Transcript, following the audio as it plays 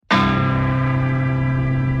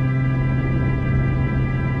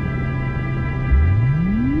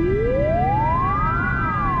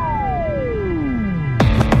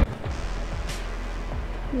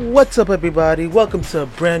What's up, everybody? Welcome to a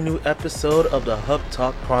brand new episode of the Hub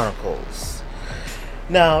Talk Chronicles.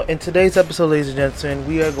 Now, in today's episode, ladies and gentlemen,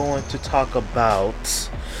 we are going to talk about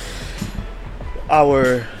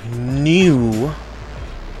our new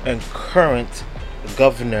and current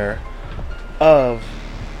governor of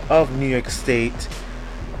New York State,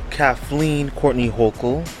 Kathleen Courtney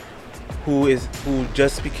Hochul, who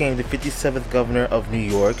just became the 57th governor of New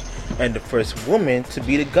York and the first woman to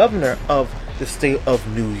be the governor of the state of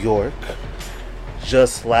New York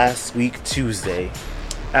just last week Tuesday,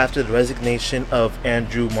 after the resignation of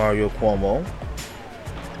Andrew Mario Cuomo.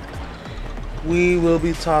 We will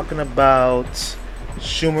be talking about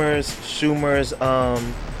Schumer's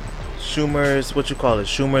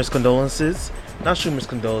condolences. Not Schumer's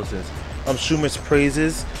condolences. Schumer's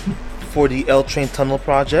praises for the L Train Tunnel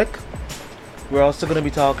project. We're also going to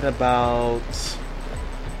be talking about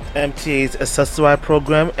MTA's accessorized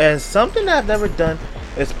program and something that I've never done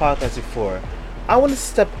is podcast before. I want to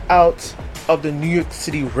step out of the New York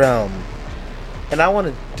City realm and I want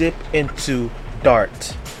to dip into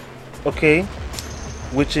DART, okay,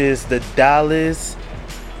 which is the Dallas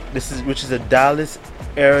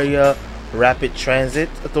Area Rapid Transit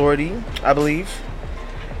Authority, I believe.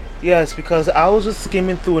 Yes, because I was just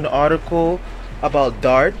skimming through an article about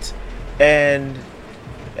DART and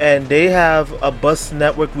they have a bus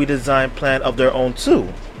network redesign plan of their own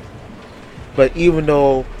too. But even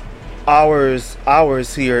though ours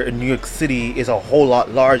here in New York City is a whole lot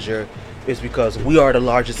larger, it's because we are the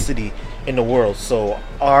largest city in the world. So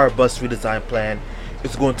our bus redesign plan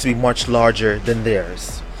is going to be much larger than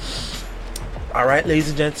theirs. Alright, ladies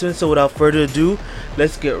and gentlemen, so without further ado,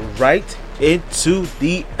 let's get right into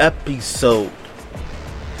the episode.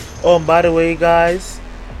 Oh, and by the way, guys,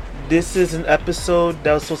 this is an episode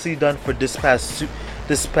that was supposed to be done for this past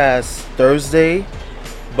Thursday,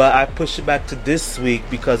 but I pushed it back to this week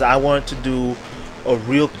because I wanted to do a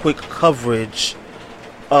real quick coverage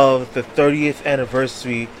of the 30th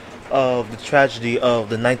anniversary of the tragedy of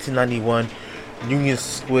the 1991 Union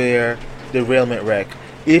Square derailment wreck.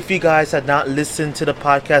 If you guys had not listened to the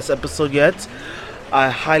podcast episode yet, I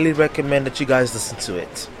highly recommend that you guys listen to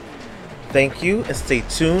it. Thank you, and stay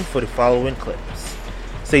tuned for the following clips.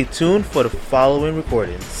 Stay tuned for the following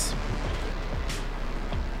recordings.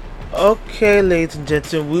 Okay, ladies and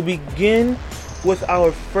gentlemen, we begin with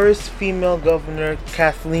our first female governor,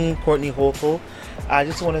 Kathleen Courtney Hochul. I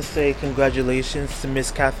just want to say congratulations to Miss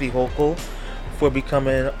Kathy Hochul for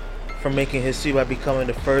making history by becoming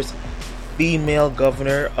the first female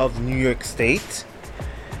governor of New York State.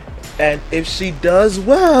 And if she does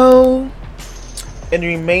well in the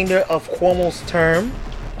remainder of Cuomo's term,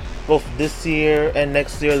 both this year and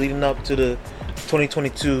next year leading up to the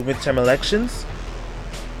 2022 midterm elections,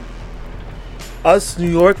 us New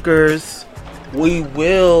Yorkers, we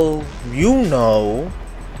will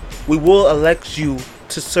elect you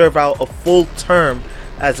to serve out a full term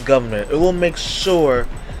as governor. It will make sure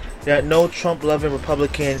that no Trump-loving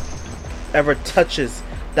Republican ever touches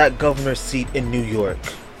that governor's seat in New York.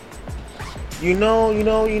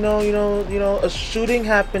 A shooting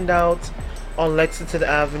happened out on Lexington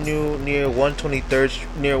Avenue near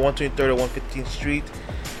 123rd or 115th Street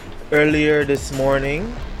earlier this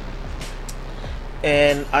morning,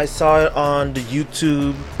 and I saw it on the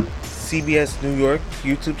CBS New York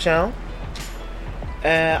YouTube channel,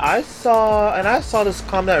 and I saw this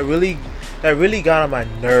comment that really got on my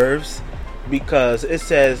nerves because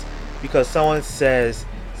someone said,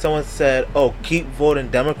 "Oh, keep voting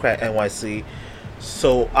Democrat, NYC."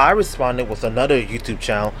 So I responded with another YouTube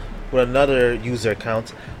channel with another user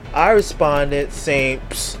account. I responded saying,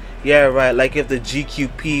 "Yeah, right. Like if the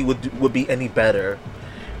GQP would be any better."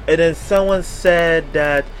 And then someone said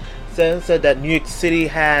that New York City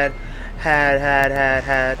had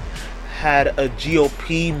a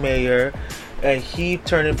GOP mayor, and he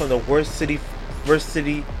turned it from the worst city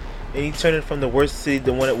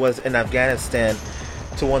than when it was in Afghanistan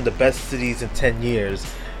to one of the best cities in 10 years.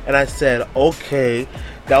 And I said, okay,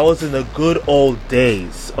 that was in the good old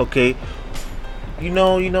days, okay? The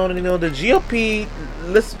GOP,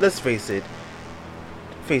 let's face it,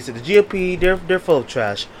 the GOP, they're full of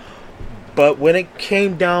trash. But when it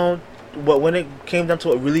came down to what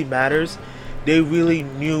really matters, they really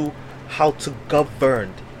knew how to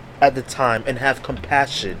govern at the time and have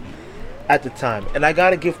compassion at the time. And I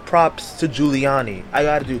gotta give props to Giuliani. I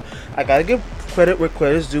gotta give credit where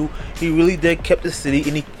credit's due. He really did keep the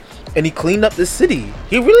city, and he cleaned up the city.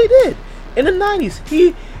 He really did. In the 90s,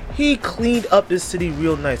 he cleaned up this city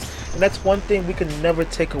real nice, and that's one thing we can never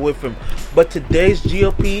take away from him. But today's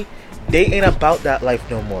GOP, they ain't about that life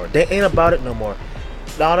no more. They ain't about it no more.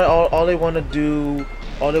 Now all they want to do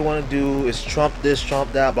All they want to do is Trump this,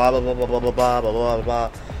 Trump that, blah blah blah blah blah blah blah blah blah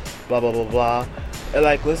blah blah blah blah blah. And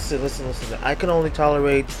like, listen. I can only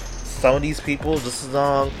tolerate some of these people just as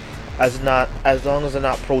long as they're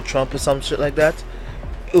not pro-Trump or some shit like that.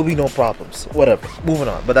 It'll be no problems. Whatever. Moving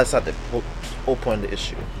on. But that's not the whole point of the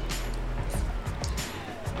issue.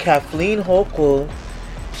 Kathleen Hochul,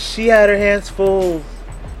 she had her hands full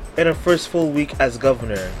in her first full week as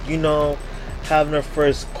governor. You know, having her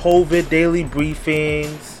first COVID daily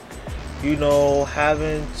briefings. You know,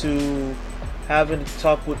 having to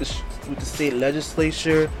talk with the state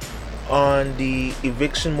legislature on the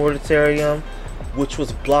eviction moratorium, which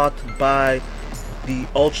was blocked by the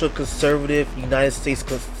ultra-conservative United States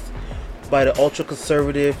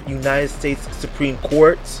Supreme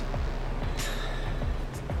Court.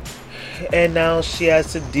 And now she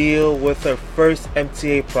has to deal with her first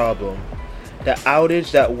MTA problem, the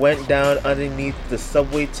outage that went down underneath the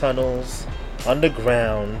subway tunnels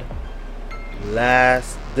underground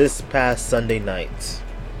this past Sunday night.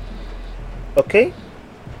 Okay?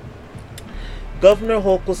 Governor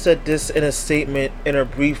Hochul said this in a statement in her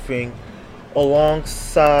briefing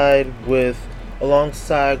alongside with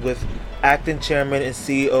acting chairman and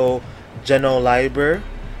CEO General Leiber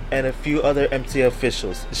and a few other MTA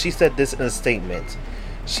officials. She said this in a statement.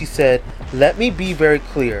 She said, "Let me be very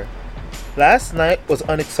clear. Last night was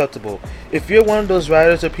unacceptable. If you're one of those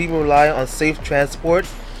riders or people relying on safe transport,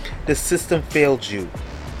 the system failed you.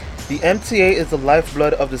 The MTA is the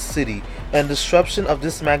lifeblood of the city, and disruption of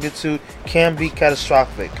this magnitude can be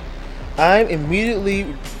catastrophic. I'm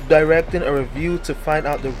immediately directing a review to find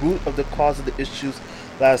out the root of the cause of the issues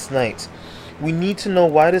last night. We need to know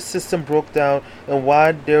why the system broke down and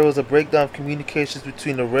why there was a breakdown of communications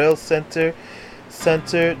between the rail center,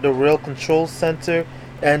 the rail control center,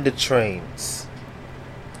 and the trains."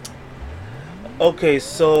 Okay,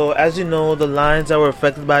 so as you know, the lines that were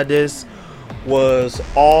affected by this was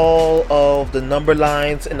all of the number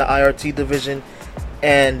lines in the IRT division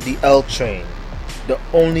and the L train, the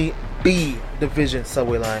only B division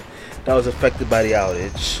subway line that was affected by the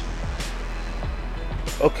outage.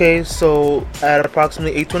 Okay, so at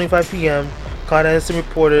approximately 8:25 p.m., Con Edison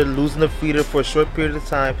reported losing the feeder for a short period of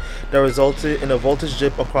time that resulted in a voltage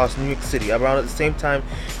dip across New York City. Around at the same time,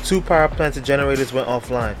 2 power plants and generators went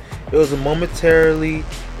offline. It was a momentary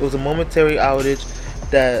outage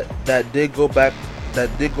that did go back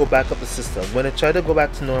up the system. When it tried to go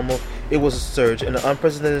back to normal, it was a surge, an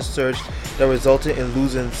unprecedented surge that resulted in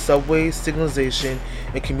losing subway signalization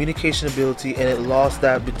and communication ability, and it lost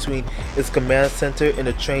that between its command center and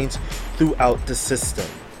the trains throughout the system.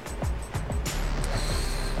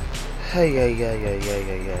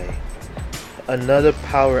 Another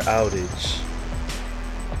power outage.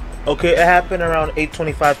 Okay, it happened around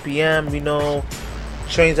 8:25 p.m. You know,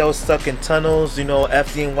 trains that were stuck in tunnels, you know,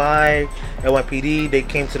 FDNY, NYPD, they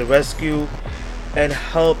came to the rescue and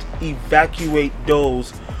helped evacuate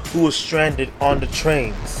those who were stranded on the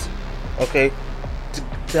trains. Okay,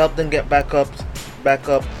 to help them get back up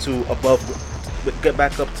to above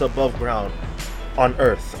ground on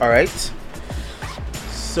Earth. All right.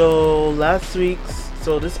 So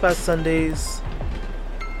this past Sunday's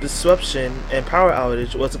disruption and power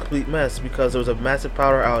outage was a complete mess because there was a massive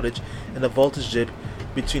power outage and a voltage dip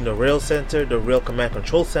between the rail center, the rail command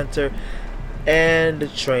control center, and the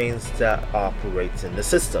trains that operate in the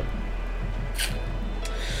system.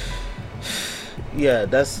 Yeah,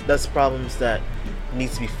 that's problems that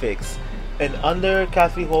needs to be fixed. And under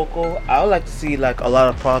Kathy Hochul, I would like to see like a lot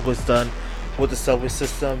of progress done with the subway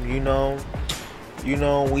system. You know,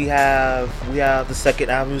 we have the 2nd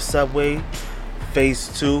Avenue subway, phase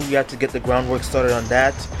 2. We have to get the groundwork started on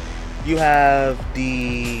that. You have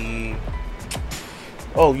the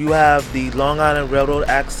Long Island Railroad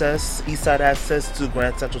access, east side access to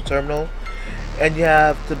Grand Central Terminal, and you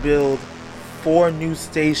have to build 4 new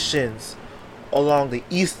stations along the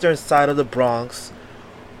eastern side of the Bronx,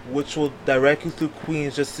 which will direct you through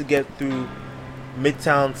Queens just to get through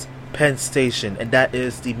Midtown's Penn Station, and that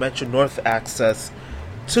is the Metro North access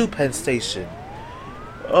to Penn Station.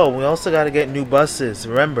 Oh, we also got to get new buses.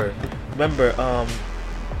 Remember,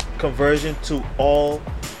 conversion to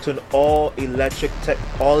an all electric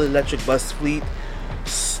bus fleet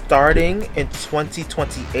starting in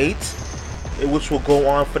 2028, which will go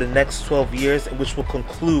on for the next 12 years, and which will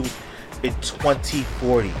conclude in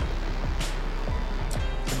 2040.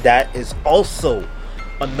 That is also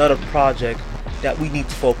another project that we need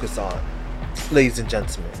to focus on, ladies and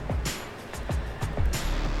gentlemen.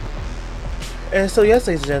 And so yes,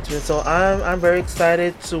 ladies and gentlemen, so I'm very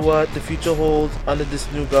excited to what the future holds under this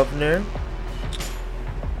new governor.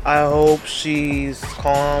 I hope she's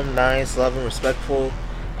calm, nice, loving, respectful,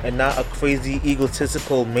 and not a crazy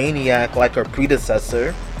egotistical maniac like her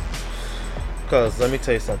predecessor. Because let me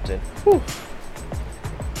tell you something. Whew.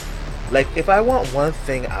 Like, if I want one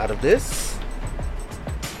thing out of this,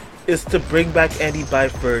 is to bring back Andy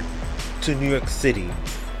Byford to New York City.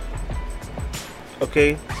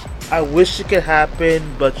 Okay? I wish it could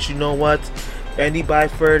happen, but you know what? Andy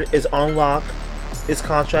Byford is on lock. His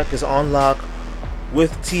contract is on lock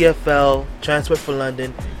with TfL, Transport for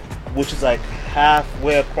London, which is like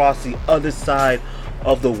halfway across the other side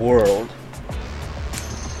of the world.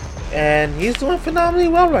 And he's doing phenomenally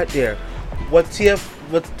well right there. What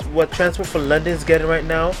Transport for London is getting right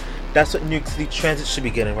now, that's what New York City Transit should be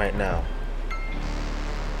getting right now.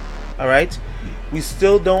 Alright? We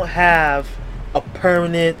still don't have a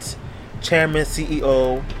permanent chairman,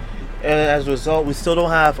 CEO, and as a result, we still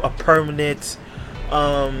don't have a permanent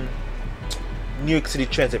New York City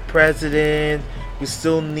Transit president. We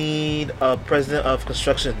still need a president of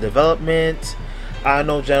construction and development. I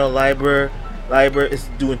know General Leiber is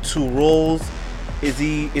doing two roles. Is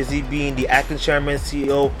he being the acting chairman,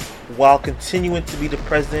 CEO, while continuing to be the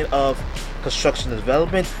president of construction and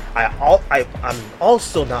development? I'm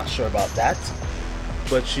also not sure about that.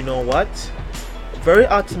 But you know what? Very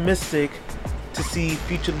optimistic to see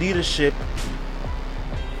future leadership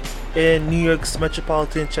in New York's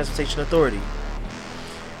Metropolitan Transportation Authority.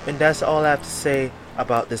 And that's all I have to say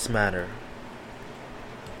about this matter.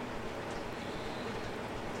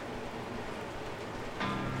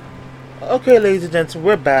 Okay, ladies and gentlemen,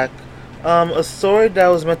 we're back. A story that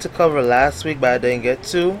was meant to cover last week, but I didn't get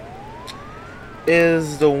to,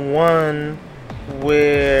 is the one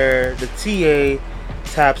where the TA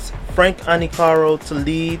taps Frank Annicano to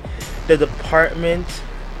lead the Department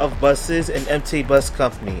of Buses and MTA Bus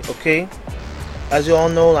Company. Okay, as you all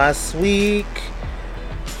know, last week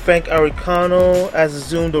Frank Annicano has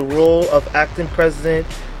assumed the role of acting president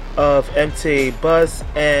of MTA Bus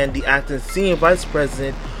and the acting senior vice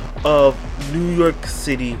president of New York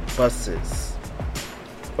City Buses.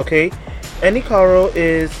 Okay, Annicano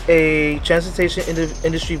is a transportation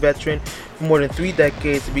industry veteran for more than 3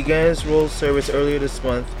 decades. He began his role of service earlier last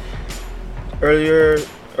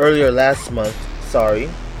month. Sorry.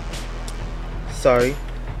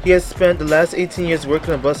 He has spent the last 18 years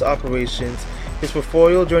working on bus operations. His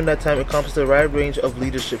portfolio during that time encompassed a wide range of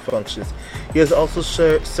leadership functions. He has also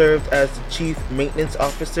served as the Chief Maintenance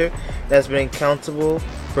Officer and has been accountable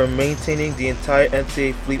for maintaining the entire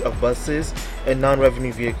MTA fleet of buses and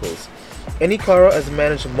non-revenue vehicles. Annicano has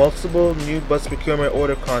managed multiple new bus procurement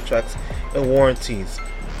order contracts and warranties.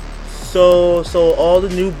 So all the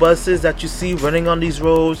new buses that you see running on these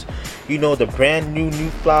roads, you know, the brand new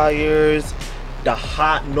Flyers, the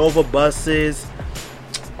hot Nova buses,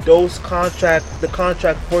 the contract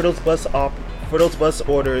for those bus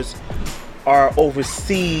orders are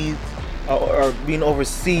overseen or being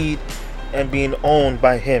overseen and being owned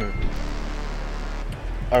by him.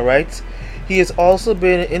 All right. He has also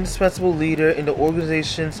been an indispensable leader in the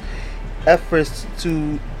organization's efforts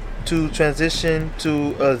to transition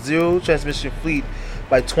to a zero transmission fleet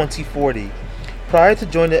by 2040. Prior to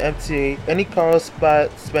joining the MTA, Annicano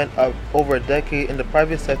spent over a decade in the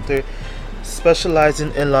private sector,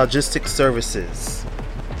 specializing in logistics services.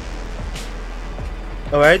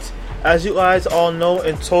 Alright, as you guys all know,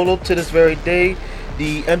 in total to this very day,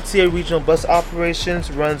 the MTA regional bus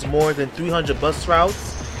operations runs more than 300 bus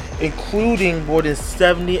routes, including more than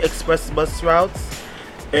 70 express bus routes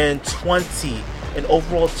and an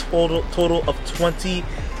overall total of 20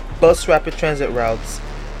 bus rapid transit routes.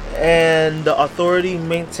 And the authority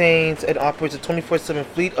maintains and operates a 24/7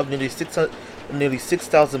 fleet of nearly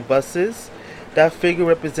 6,000 buses. That figure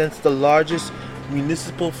represents the largest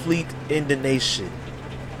municipal fleet in the nation.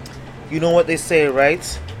 You know what they say, right?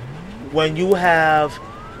 When you are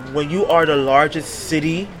the largest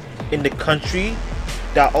city in the country,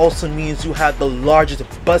 that also means you have the largest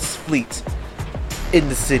bus fleet in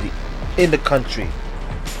the country.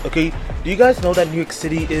 Okay? Do you guys know that New York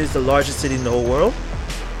City is the largest city in the whole world?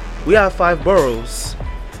 We have 5 boroughs.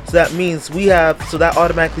 So that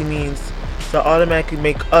automatically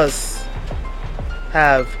make us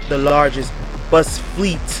have the largest bus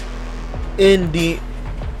fleet in the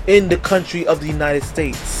country of the United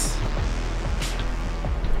States.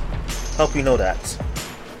 Hope you know that.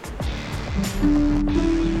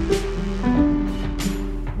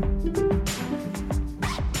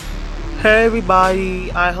 Hey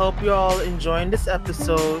everybody, I hope you're all enjoying this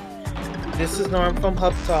episode. This is Norm from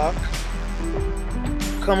Hub Talk,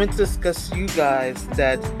 coming to discuss to you guys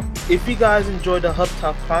that if you guys enjoy the Hub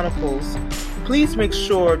Talk Chronicles, please make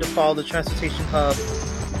sure to follow the Transportation Hub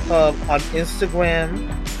on Instagram,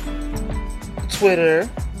 Twitter,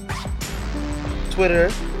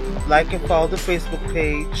 Twitter, like and follow the Facebook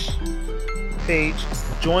page.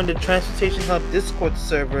 Join the Transportation Hub Discord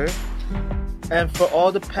server, and for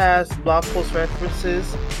all the past blog post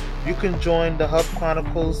references, you can join the Hub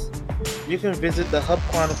Chronicles. You can visit the Hub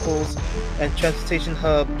Chronicles and Transportation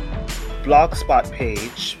Hub blogspot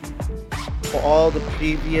page for all the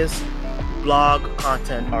previous blog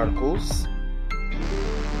content articles.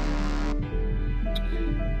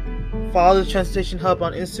 Follow the Transportation Hub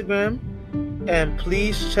on Instagram, and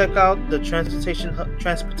please check out the Transportation Hub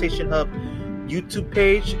YouTube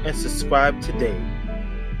page and subscribe today.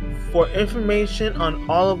 For information on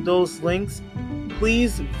all of those links,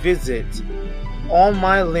 please visit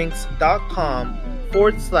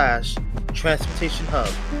allmylinks.com/transportation hub.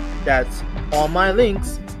 That's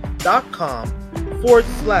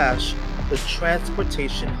allmylinks.com/the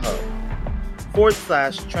transportation hub.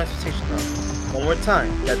 /transportation hub. One more time.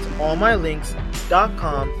 That's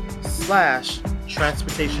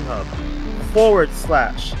allmylinks.com/transportation hub.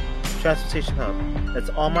 /transportation hub. That's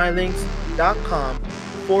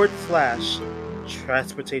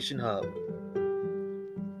allmylinks.com/transportation hub.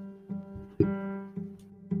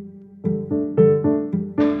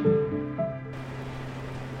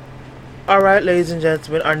 Alright, ladies and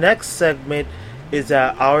gentlemen, our next segment is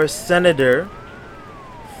that our senator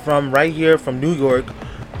from right here from New York,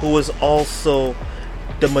 who is also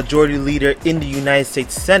the majority leader in the United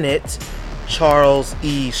States Senate, Charles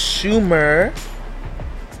E. Schumer,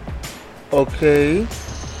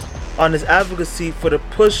 on his advocacy for the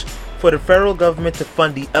push for the federal government to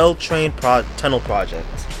fund the L train tunnel project.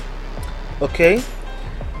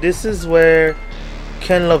 This is where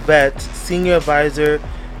Ken Lovett, senior advisor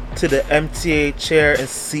to the MTA chair and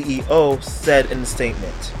CEO, said in the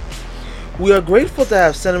statement, "We are grateful to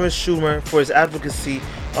have Senator Schumer for his advocacy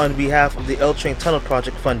on behalf of the L train tunnel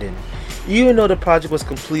project funding. Even though the project was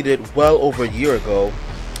completed well over a year ago,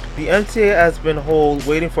 the MTA has been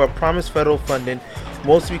waiting for a promised federal funding,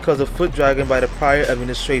 mostly because of foot dragging by the prior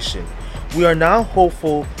administration. We are now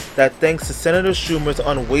hopeful that thanks to Senator Schumer's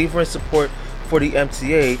unwavering support for the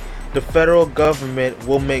MTA, the federal government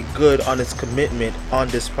will make good on its commitment on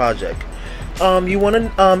this project."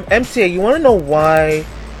 MTA, you want to know why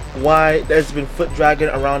there's been foot dragging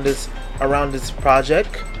around this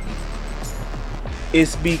project?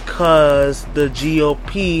 It's because the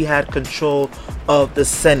GOP had control of the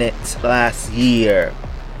Senate last year.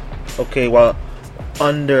 Well,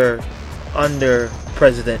 under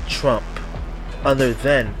President Trump, under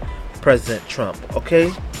then President Trump.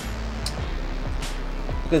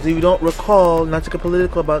 Because if you don't recall, not to get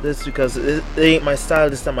political about this because it ain't my style,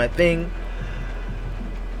 this is not my thing,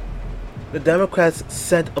 the Democrats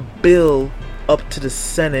sent a bill up to the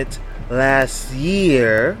Senate last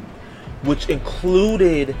year, which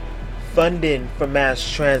included funding for mass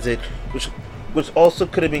transit, which also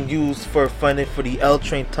could have been used for funding for the L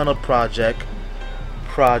train tunnel project,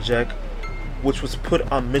 which was put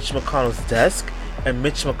on Mitch McConnell's desk, and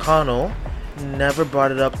Mitch McConnell never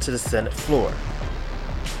brought it up to the Senate floor.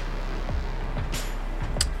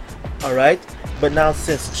 Alright, but now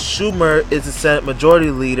since Schumer is the Senate Majority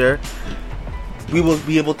Leader, we will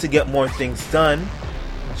be able to get more things done,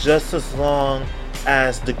 just as long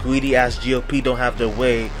as the greedy ass GOP don't have their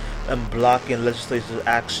way and blocking legislative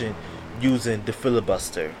action using the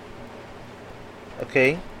filibuster.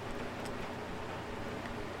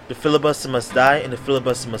 The filibuster must die and the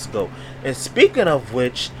filibuster must go. And speaking of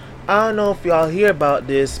which, I don't know if y'all hear about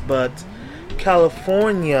this, but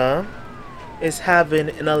California is having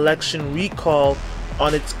an election recall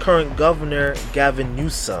on its current governor, Gavin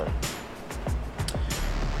Newsom.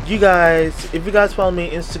 If you guys follow me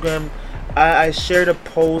on Instagram, I shared a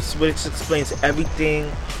post which explains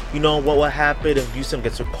everything. What will happen if Newsom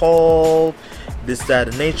gets recalled, this, that,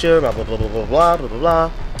 of nature, blah, blah, blah, blah, blah, blah, blah, blah,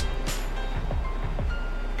 blah.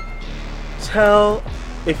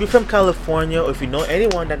 If you're from California, or if you know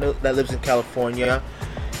anyone that lives in California,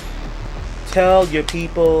 tell your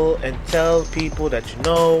people and tell people that you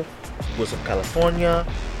know who's from California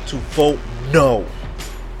to vote no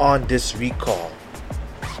on this recall.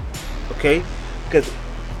 Because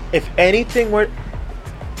if anything were,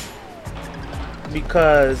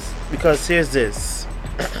 because here's this.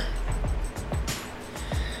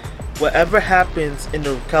 Whatever happens in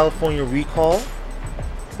the California recall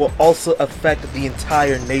will also affect the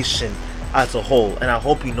entire nation as a whole, and I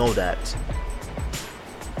hope you know that.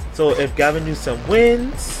 So if Gavin Newsom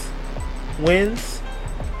wins,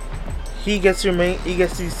 he gets to be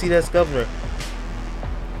seated as governor.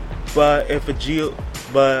 But if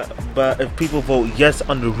if people vote yes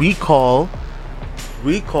on the recall,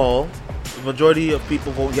 the majority of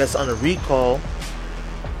people vote yes on the recall,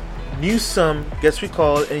 Newsom gets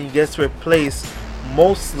recalled and he gets replaced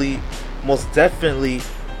most definitely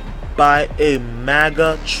by a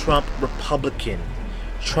MAGA Trump Republican,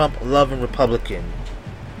 Trump loving Republican.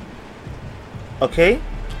 Okay,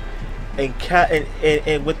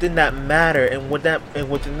 and within that matter, and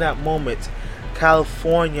within that moment,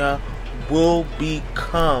 California will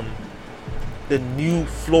become the new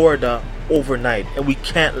Florida overnight, and we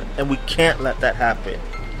can't let that happen.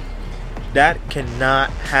 That cannot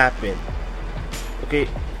happen. Okay,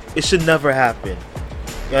 it should never happen.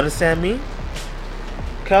 You understand me?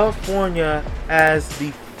 California has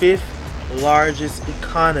the 5th largest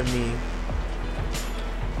economy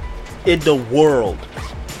in the world.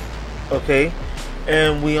 Okay,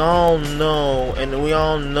 and we all know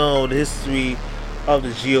the history of the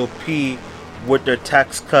GOP with their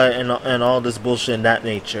tax cut and all this bullshit in that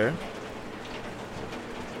nature.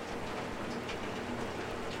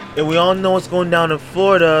 And we all know what's going down in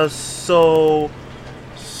Florida. So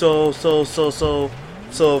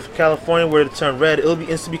if California were to turn red, it'll be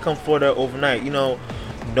instantly become Florida overnight. You know,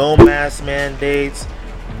 no mask mandates,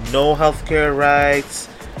 no healthcare rights,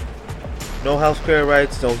 no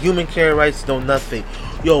human care rights, no nothing.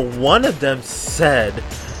 Yo, one of them said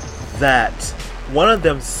that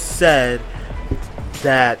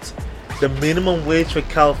the minimum wage for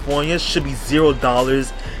California should be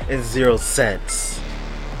 $0.00.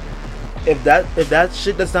 If that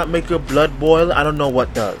shit does not make your blood boil, I don't know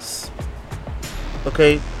what does.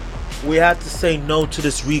 Okay, we have to say no to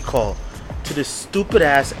this recall, to this stupid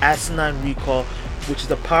ass asinine recall, which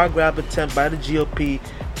is a power grab attempt by the GOP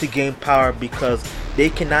to gain power because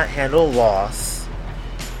they cannot handle loss.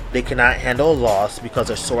 They cannot handle loss because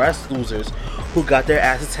they're sore ass losers who got their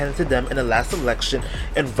asses handed to them in the last election,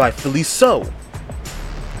 and rightfully so.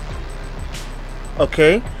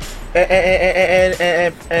 Okay,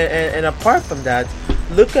 and apart from that,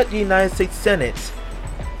 look at the United States Senate.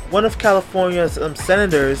 One of California's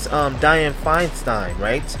senators, Dianne Feinstein,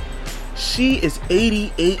 right? She is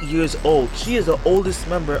 88 years old. She is the oldest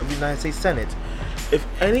member of the United States Senate. If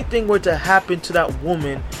anything were to happen to that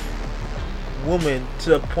woman to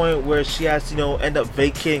the point where she has to, end up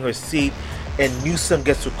vacating her seat, and Newsom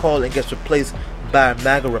gets recalled and gets replaced by a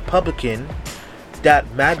MAGA Republican,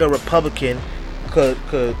 that MAGA Republican could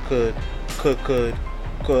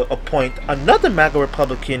appoint another MAGA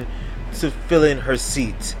Republican to fill in her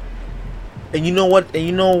seat. And you know what? And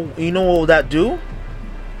you know what will that do?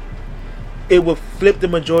 It would flip the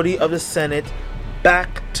majority of the Senate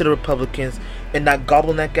back to the Republicans, and that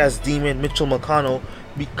gobbleneck ass demon Mitchell McConnell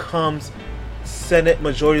becomes Senate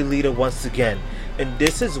Majority Leader once again. And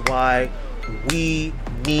this is why we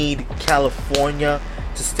need California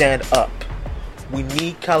to stand up. We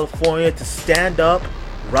need California to stand up,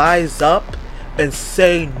 rise up, and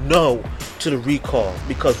say no to the recall,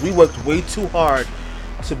 because we worked way too hard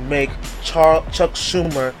to make Chuck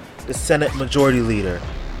Schumer the Senate Majority Leader,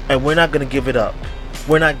 and we're not going to give it up.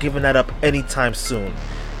 We're not giving that up anytime soon.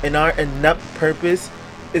 And our inept purpose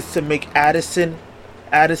is to make Addison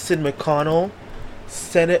McConnell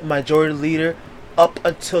Senate Majority Leader up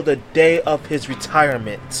until the day of his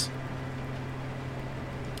retirement.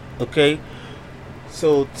 Okay?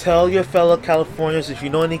 So tell your fellow Californians, if you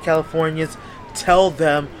know any Californians, tell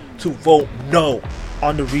them to vote no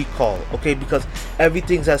on the recall. Okay? Because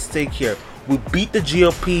everything's at stake here. We beat the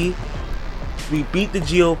GOP. We beat the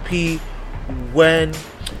GOP when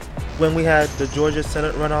we had the Georgia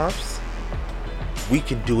Senate runoffs. We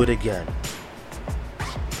can do it again.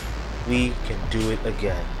 We can do it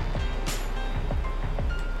again.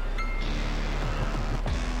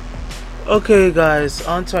 Okay, guys,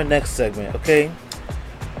 on to our next segment, okay?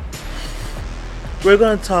 We're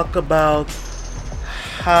going to talk about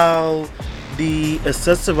how the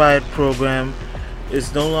Access-A-Ride program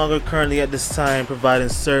is no longer currently at this time providing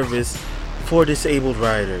service for disabled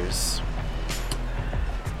riders.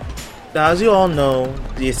 Now, as you all know,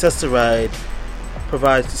 the Access-A-Ride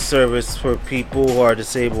provides the service for people who are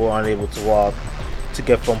disabled or unable to walk to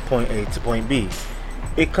get from point A to point B.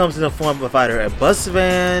 It comes in the form of either a bus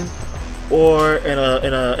van or in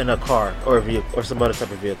a car or a vehicle or some other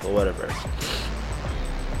type of vehicle, whatever.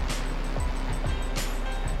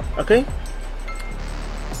 Okay.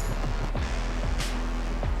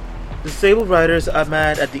 Disabled riders are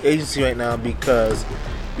mad at the agency right now because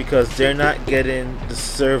they're not getting the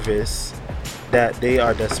service that they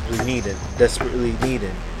are desperately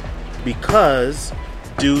needing, because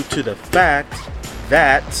due to the fact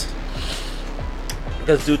that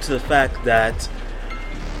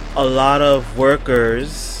a lot of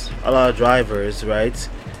workers, a lot of drivers, right,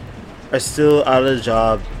 are still out of the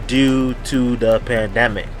job due to the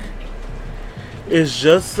pandemic. It's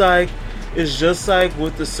just like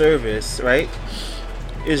with the service, right?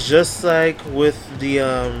 It's just like with the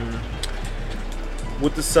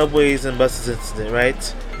subways and buses incident,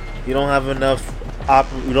 right? You don't have enough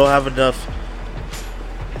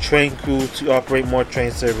train crew to operate more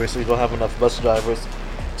train service, so you don't have enough bus drivers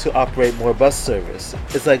to operate more bus service.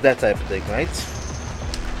 It's like that type of thing, right?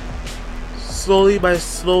 Slowly by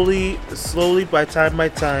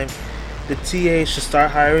time, the TA should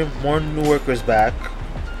start hiring more new workers back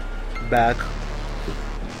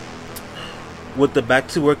with the Back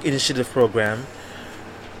to Work Initiative program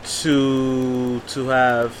to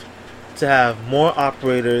have more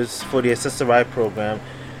operators for the Assist a Ride program,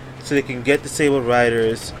 so they can get disabled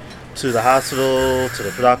riders to the hospital, to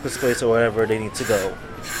the doctor's place, or wherever they need to go.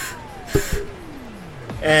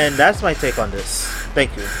 And that's my take on this.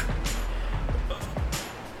 Thank you.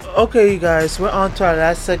 Okay, you guys, we're on to our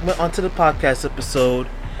last segment, onto the podcast episode.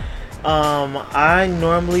 I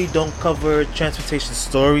normally don't cover transportation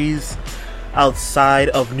stories outside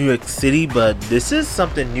of New York City, but this is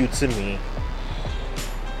something new to me.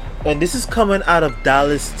 And this is coming out of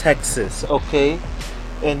Dallas, Texas, okay?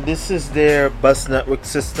 And this is their bus network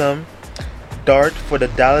system, DART, for the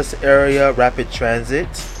Dallas Area Rapid Transit.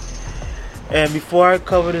 And before I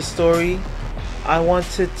cover the story, I want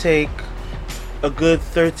to take a good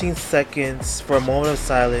 13 seconds for a moment of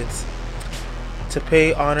silence to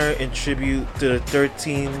pay honor and tribute to the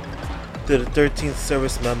 13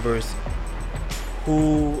 service members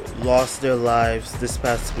who lost their lives this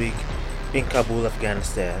past week in Kabul,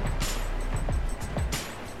 Afghanistan.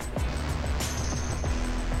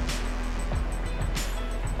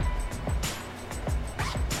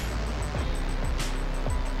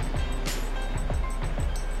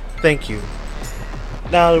 Thank you.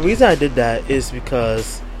 Now, the reason I did that is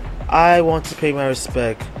because I want to pay my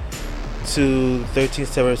respect to 13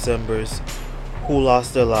 service members who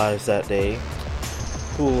lost their lives that day,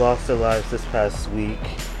 who lost their lives this past week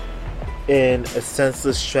in a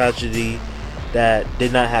senseless tragedy that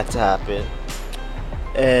did not have to happen.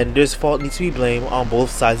 And there's fault needs to be blamed on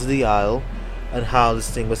both sides of the aisle on how this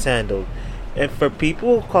thing was handled. And for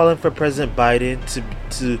people calling for President Biden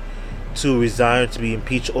to resign, to be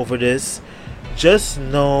impeached over this, just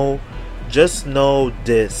know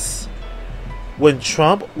this. When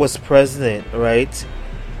Trump was president, right,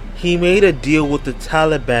 he made a deal with the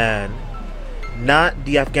Taliban, not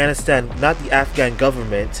the Afghan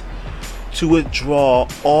government, to withdraw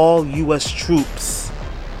all U.S. troops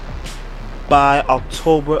by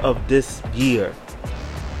October of this year.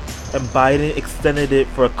 And Biden extended it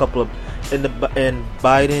for a couple of, and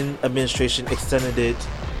Biden administration extended it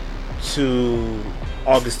to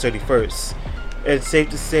August 31st. It's safe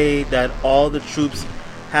to say that all the troops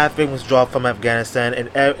have been withdrawn from Afghanistan, and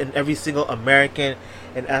every single American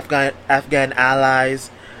and Afghan allies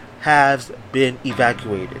has been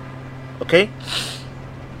evacuated. Okay?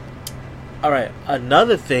 Alright,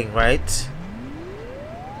 another thing, right?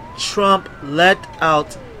 Trump let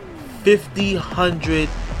out 100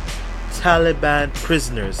 Taliban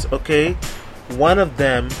prisoners, okay? One of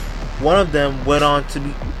them went on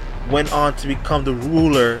to become the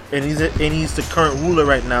ruler, and he's the current ruler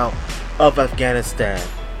right now of Afghanistan.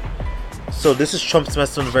 So this is Trump's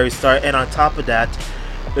mess from the very start. And on top of that,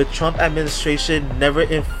 the Trump administration never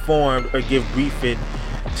informed or gave briefing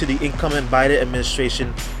to the incoming Biden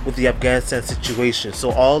administration with the Afghanistan situation.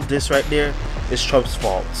 So all this right there is Trump's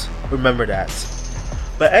fault. Remember that.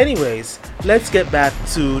 But anyways, let's get back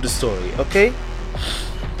to the story, okay?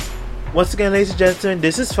 Once again, ladies and gentlemen,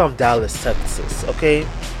 this is from Dallas, Texas, okay?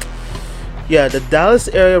 Yeah, the Dallas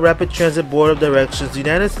Area Rapid Transit Board of Directors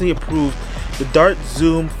unanimously approved the DART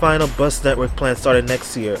Zoom final bus network plan starting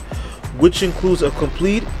next year, which includes a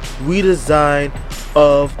complete redesign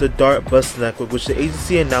of the DART bus network, which the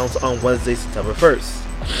agency announced on Wednesday, September 1st.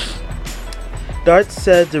 DART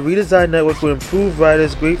said the redesigned network would improve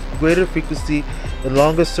riders' greater frequency and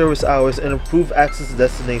longer service hours and improve access to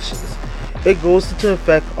destinations. It goes into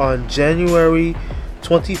effect on January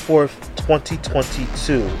 24th,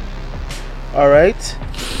 2022. Alright?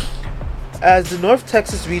 As the North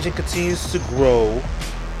Texas region continues to grow,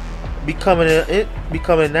 becoming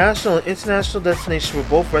a national and international destination for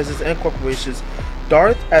both residents and corporations,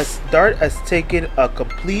 DART has taken a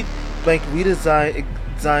complete blank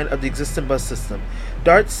redesign of the existing bus system.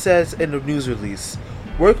 DART says in the news release,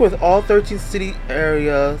 working with all 13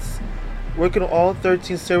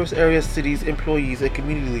 service area cities, employees, and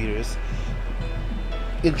community leaders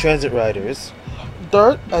and transit riders,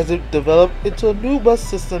 DART has developed into a new bus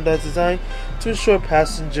system that's designed to ensure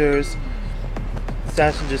passengers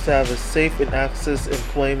have a safe and access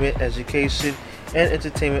employment, education, and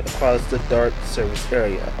entertainment across the DART service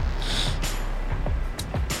area,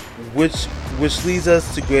 which leads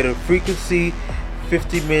us to greater frequency,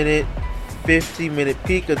 50-minute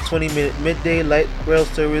peak and 20-minute midday. Light rail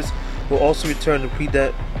service will also return to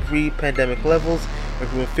pre-pandemic levels,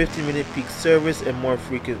 including 50-minute peak service and more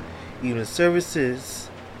frequent evening services.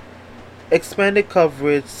 Expanded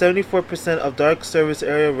coverage. 74% of dark service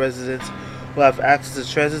area residents will have access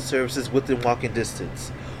to transit services within walking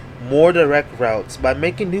distance. More direct routes. By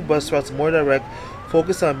making new bus routes more direct,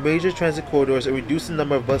 focus on major transit corridors, and reduce the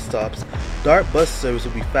number of bus stops, DART bus service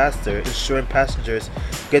will be faster, ensuring passengers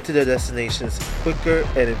get to their destinations quicker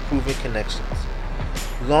and improving connections.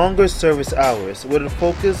 Longer service hours. With a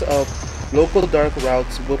focus of local DART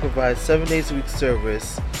routes, will provide 7 days a week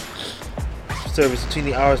service between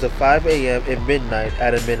the hours of 5 a.m. and midnight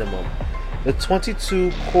at a minimum. The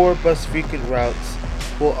 22 core bus frequent routes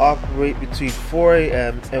will operate between 4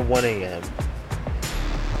 a.m. and 1 a.m.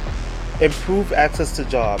 Improve access to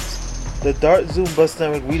jobs. The DART Zoom bus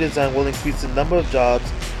network redesign will increase the number of jobs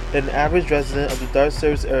that an average resident of the DART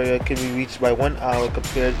service area can be reached by 1 hour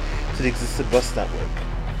compared to the existing bus network.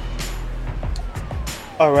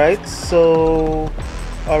 Alright, so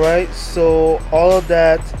all of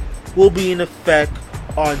that will be in effect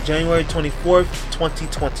on January 24th,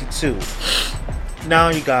 2022. Now,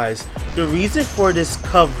 you guys, the reason for this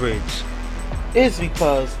coverage is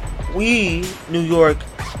because we, New York,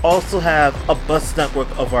 also have a bus network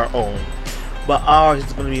of our own, but ours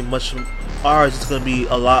is going to be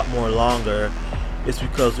a lot more longer. It's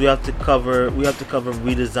because we have to cover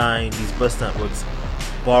redesign these bus networks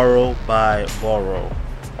borough by borough.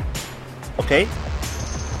 Okay,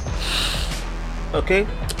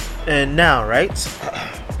 and now, right,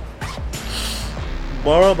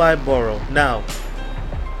 borough by borough. Now,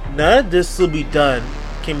 none of this can be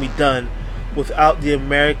done without the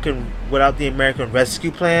American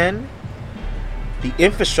Rescue Plan, the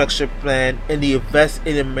Infrastructure Plan, and the Invest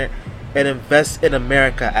in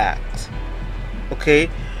America Act. Okay,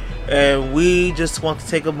 and we just want to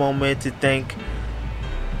take a moment to thank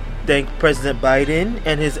President Biden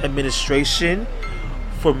and his administration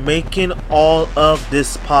for making all of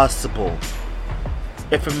this possible,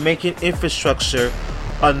 and for making infrastructure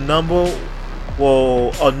a number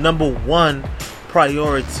one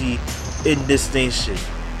priority in this nation.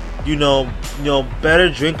 You know, better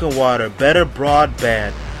drinking water, better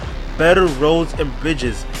broadband, better roads and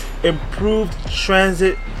bridges, improved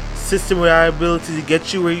transit system reliability to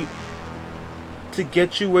get you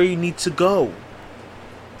where you need to go.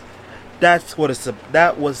 That's what this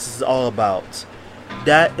is all about.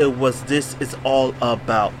 This is all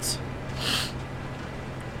about.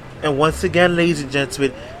 And once again, ladies and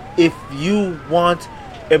gentlemen, if you want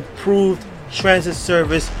improved transit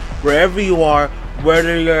service wherever you are,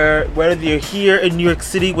 whether you're here in New York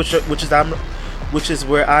City, which is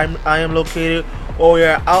where I am located, or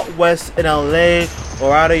you're out west in LA,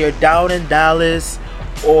 or either you're down in Dallas,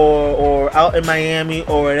 or out in Miami,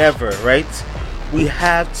 or whatever, right? We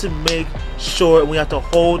have to make sure, and we have to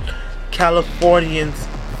hold Californians'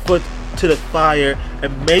 foot to the fire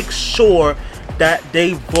and make sure that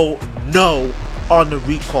they vote no on the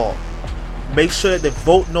recall. Make sure that they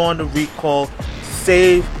vote no on the recall,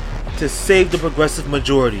 to save the progressive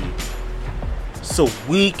majority, so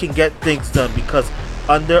we can get things done. Because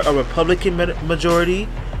under a Republican majority,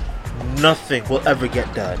 nothing will ever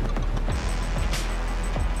get done.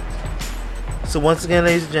 So once again,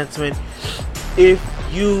 ladies and gentlemen, if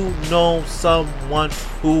you know someone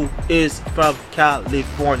who is from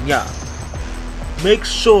California, make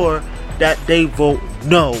sure that they vote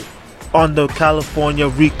no on the California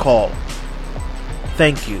recall.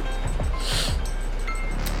 Thank you.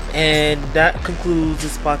 And that concludes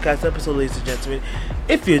this podcast episode, ladies and gentlemen.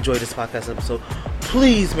 If you enjoyed this podcast episode,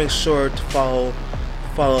 please make sure to follow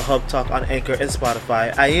Hub Talk on Anchor and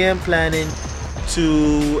Spotify. I am planning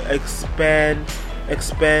to expand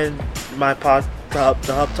my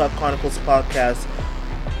the Hub Talk Chronicles podcast,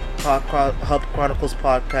 Hub Chronicles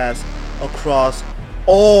podcast, across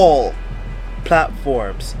all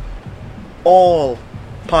platforms, all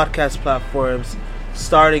podcast platforms,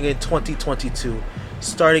 starting in 2022,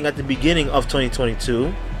 starting at the beginning of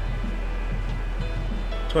 2022.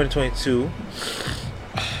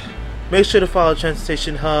 Make sure to follow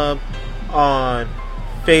Transportation Hub on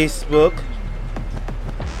Facebook,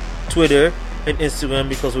 Twitter, and Instagram,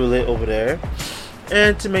 because we're lit over there.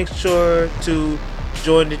 And to make sure to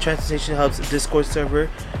join the Transportation Hub's Discord server,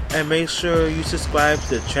 and make sure you subscribe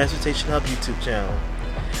to the Transportation Hub YouTube channel.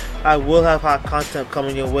 I will have hot content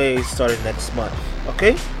coming your way starting next month.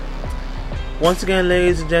 Okay? Once again,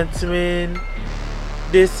 ladies and gentlemen,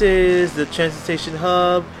 This is the Transportation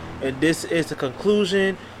Hub, and this is the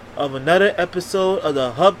conclusion of another episode of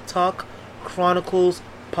the Hub Talk Chronicles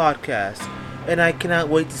podcast. And I cannot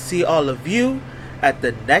wait to see all of you at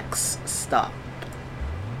the next stop.